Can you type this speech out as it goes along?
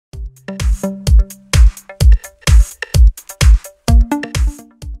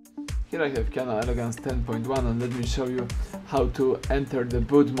Here I have KIANO Elegance 10.1 and let me show you how to enter the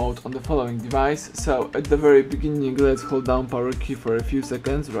boot mode on the following device. So at the very beginning, let's hold down power key for a few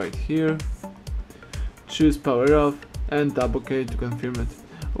seconds right here. Choose power off and tap OK to confirm it.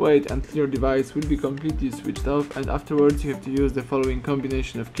 Wait until your device will be completely switched off, and afterwards you have to use the following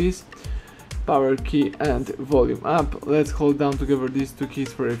combination of keys: power key and volume up. Let's hold down together these two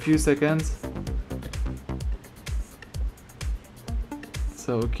keys for a few seconds.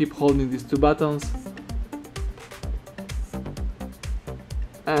 So keep holding these two buttons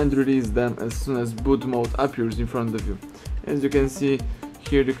and release them as soon as boot mode appears in front of you. As you can see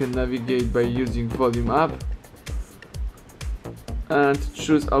here, you can navigate by using volume up and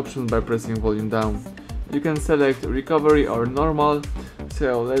choose options by pressing volume down. You can select recovery or normal,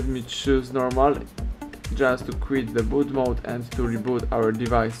 so let me choose normal just to quit the boot mode and to reboot our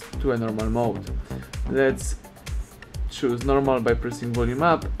device to a normal mode. Let's choose normal by pressing volume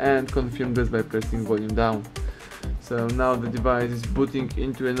up and confirm this by pressing volume down. So now the device is booting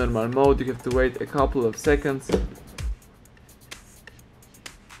into a normal mode. You have to wait a couple of seconds.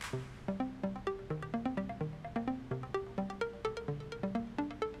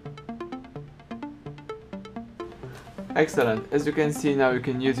 Excellent. As you can see, now you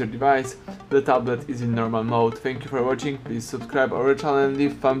can use your device. The tablet is in normal mode. Thank you for watching. Please subscribe our channel and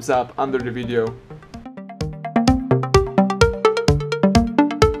leave thumbs up under the video.